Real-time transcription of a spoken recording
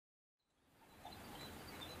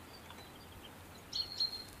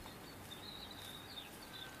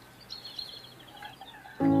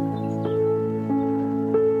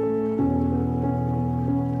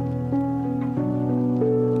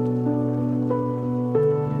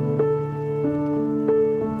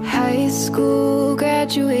school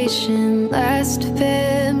graduation, last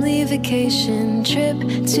family vacation, trip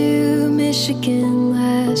to Michigan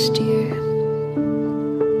last year.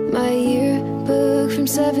 My yearbook from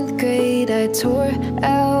 7th grade, I tore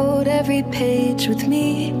out every page with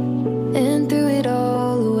me and threw it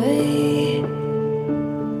all away.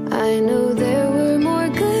 I know there were more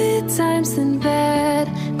good times than bad,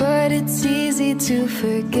 but it's easy to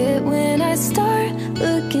forget when I start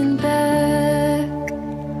looking back.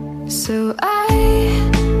 So I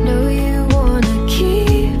know you wanna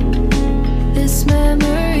keep this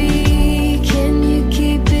memory. Can you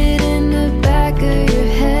keep it in the back of your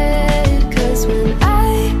head? 'Cause when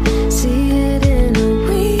I see it in a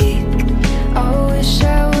week, I wish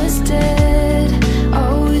I was dead.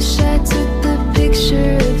 I wish I took the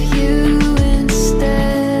picture of you instead.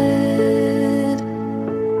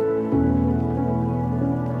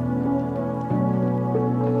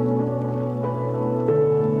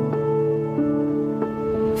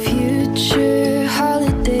 Future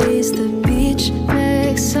holidays, the beach,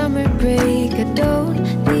 next summer break. I don't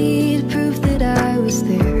need proof that I was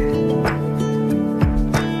there.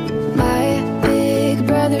 My big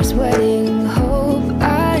brother's wedding, hope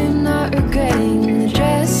I'm not regretting the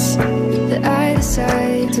dress that I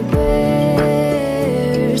decide to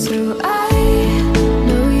wear. So I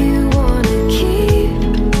know you wanna keep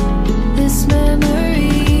this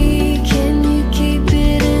memory. Can you keep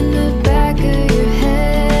it in the back of your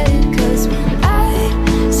head? 'Cause when I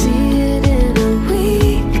see it in a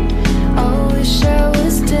week, I wish I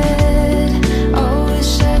was dead. I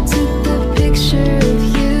wish I took the picture of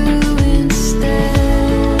you instead.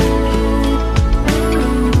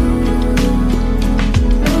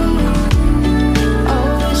 I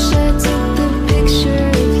wish I took the picture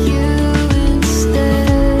of you instead.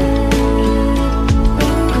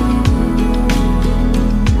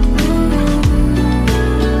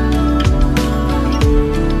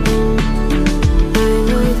 I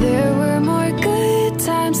know there were more good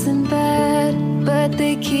times than bad, but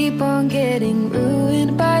they keep on getting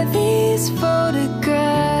ruined by these photographs.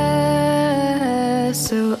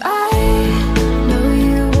 So I